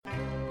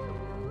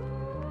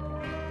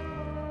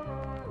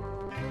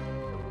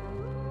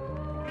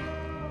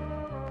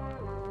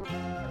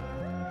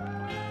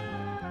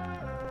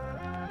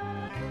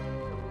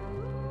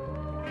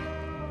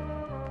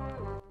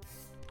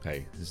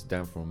Hey, this is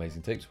Dan from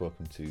Amazing Tapes.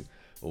 Welcome to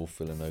All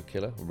Filler No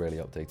Killer, a rarely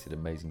updated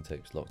Amazing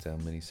Tapes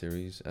lockdown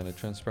mini-series and a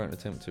transparent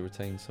attempt to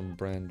retain some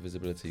brand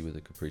visibility with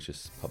a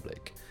capricious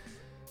public.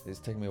 It's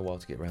taken me a while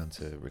to get around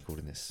to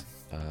recording this.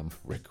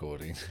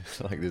 Recording,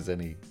 like there's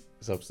any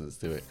substance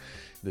to it.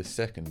 The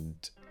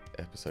second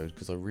episode,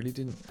 because I really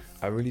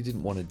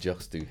didn't want to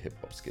just do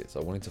hip-hop skits. I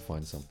wanted to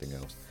find something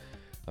else.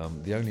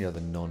 The only other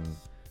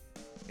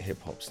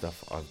non-hip-hop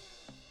stuff I've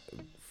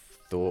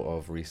thought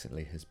of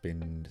recently has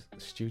been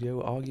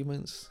studio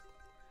arguments,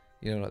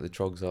 you know, like the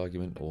Trogs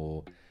argument,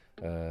 or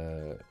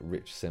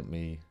Rich sent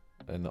me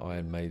an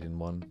Iron Maiden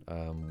one,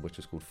 which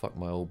was called Fuck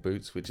My Old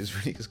Boots, which is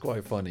really, it's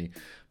quite funny,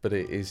 but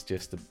it is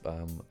just a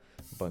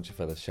bunch of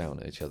fellas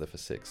shouting at each other for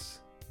 6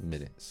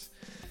 minutes,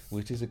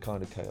 which is a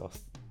kind of chaos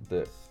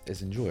that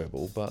is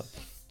enjoyable, but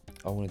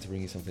I wanted to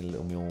bring you something a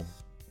little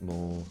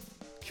more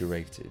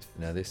curated.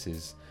 Now this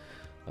is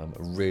a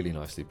really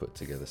nicely put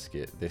together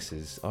skit.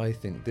 I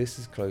think this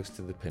is close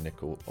to the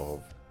pinnacle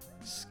of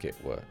skit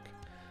work.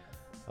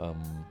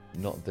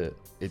 Not that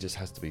it just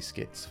has to be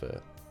skits for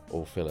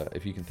All Filler.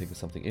 If you can think of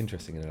something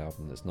interesting in an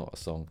album that's not a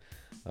song,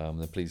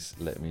 then please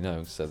let me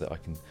know so that I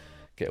can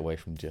get away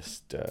from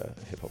just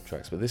hip-hop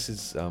tracks. But this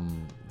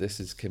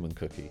is Kim and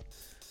Cookie,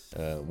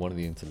 one of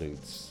the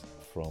interludes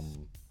from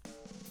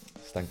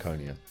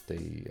Stankonia,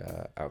 the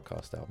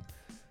Outkast album.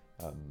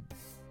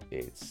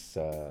 It's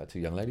two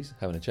young ladies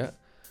having a chat,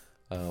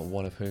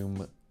 one of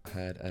whom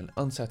had an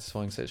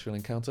unsatisfying sexual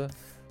encounter,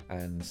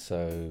 and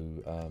so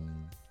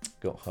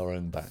got her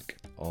own back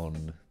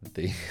on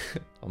the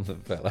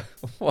fella.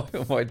 Why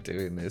am I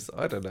doing this?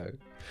 I don't know,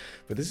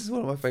 but this is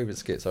one of my favourite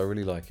skits. I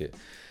really like it,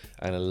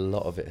 and a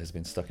lot of it has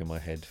been stuck in my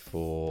head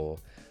for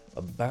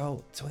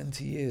about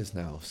 20 years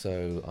now,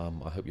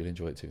 so I hope you'll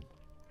enjoy it too.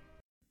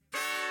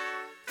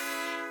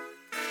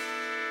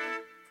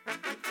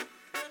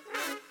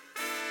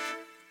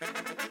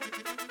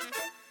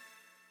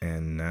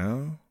 And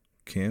now,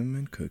 Kim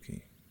and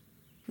Cookie.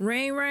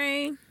 Ring,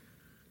 ring.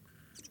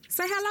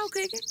 Say hello,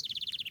 Cookie.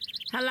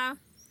 Hello.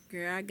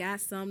 Girl, I got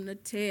something to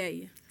tell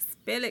you.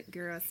 Spill it,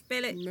 girl,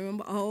 spill it.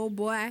 Remember old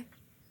boy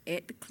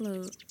at the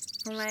club?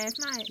 From last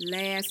night?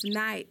 Last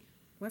night.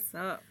 What's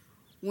up?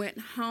 Went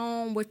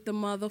home with the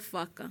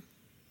motherfucker.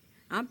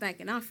 I'm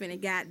thinking I'm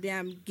finna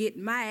goddamn get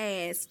my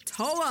ass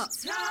tore up.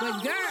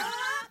 But girl,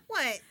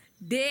 What?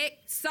 dick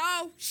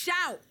so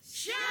short.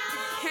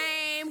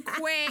 Came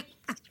quick.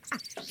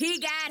 He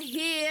got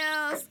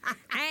heels.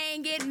 I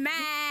ain't get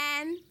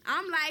mine.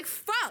 I'm like,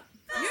 fuck.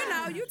 You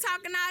know, you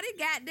talking all this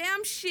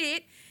goddamn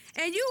shit,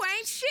 and you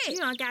ain't shit. You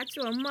done got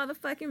you a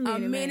motherfucking minute, A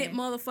minute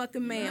man.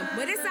 motherfucking man.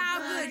 But it's all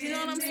good, you know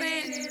what I'm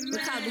saying?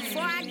 Because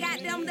before I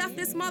got them left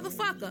this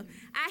motherfucker,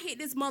 I hit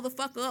this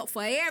motherfucker up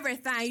for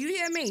everything. You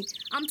hear me?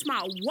 I'm talking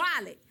about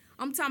wallet.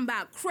 I'm talking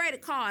about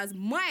credit cards,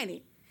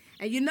 money.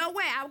 And you know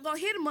what? I was gonna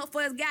hit him up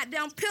for his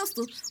goddamn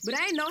pistol, but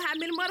I ain't know how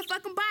many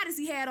motherfucking bodies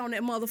he had on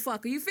that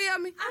motherfucker. You feel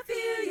me? I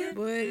feel you.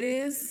 But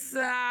it's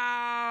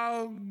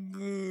so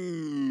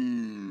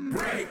good.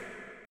 Break.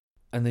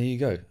 And there you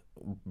go,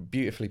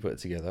 beautifully put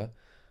together.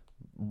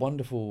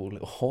 Wonderful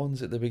little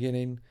horns at the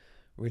beginning,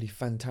 really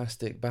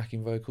fantastic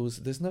backing vocals.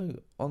 There's no,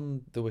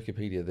 on the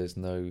Wikipedia, there's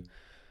no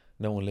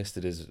one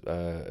listed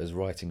as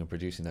writing and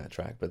producing that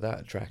track, but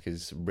that track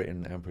is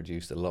written and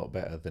produced a lot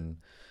better than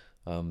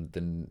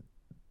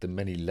the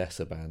many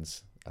lesser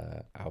bands'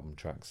 album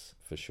tracks,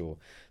 for sure.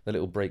 The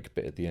little break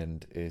bit at the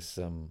end is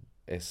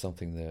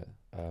something that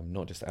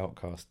not just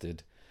Outkast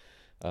did,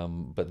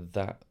 but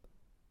that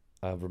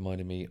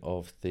reminded me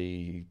of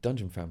the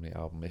Dungeon Family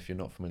album. If you're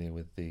not familiar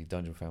with the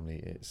Dungeon Family,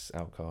 it's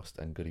Outkast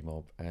and Goody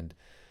Mob and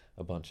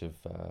a bunch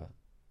of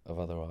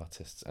other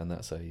artists, and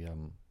that's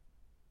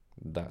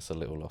a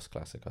little lost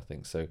classic, I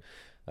think. So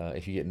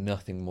if you get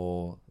nothing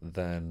more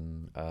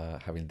than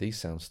having these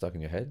sounds stuck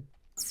in your head,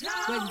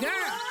 But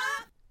girl,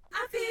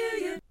 I feel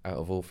you. out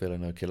of All Filler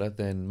No Killer,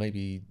 then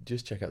maybe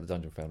just check out the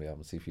Dungeon Family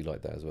album, see if you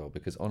like that as well,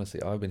 because honestly,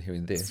 I've been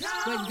hearing this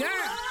but girl,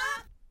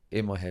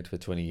 in my head for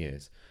 20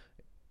 years.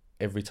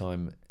 Every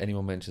time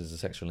anyone mentions a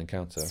sexual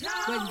encounter,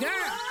 but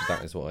girl,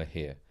 that is what I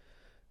hear.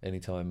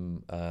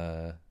 Anytime,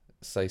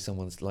 say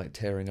someone's like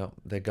tearing up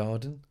their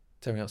garden,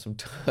 tearing up some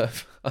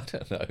turf, I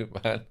don't know,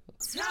 man.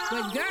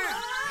 but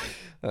girl.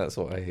 That's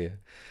what I hear.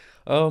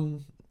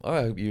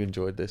 I hope you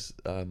enjoyed this.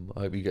 I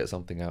hope you get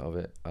something out of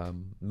it.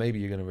 Maybe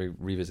you're going to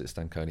revisit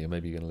Stankonia.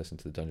 Maybe you're going to listen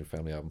to the Dungeon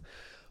Family album.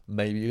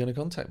 Maybe you're going to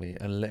contact me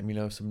and let me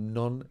know some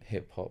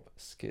non-hip-hop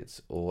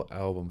skits or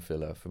album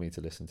filler for me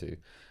to listen to.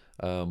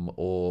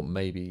 Or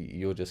maybe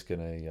you're just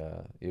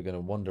gonna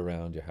wander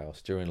around your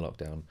house during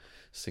lockdown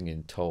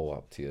singing Toll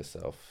up to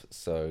yourself.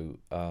 So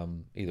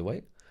either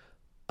way,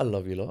 I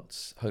love you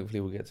lots. Hopefully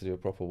we'll get to do a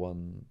proper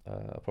one,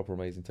 a proper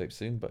Amazing Tape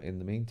soon. But in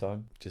the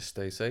meantime, just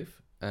stay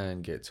safe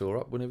and get tore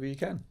up whenever you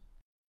can.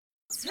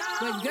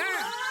 But girl,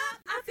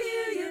 I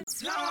feel you.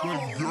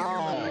 Good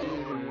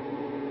girl.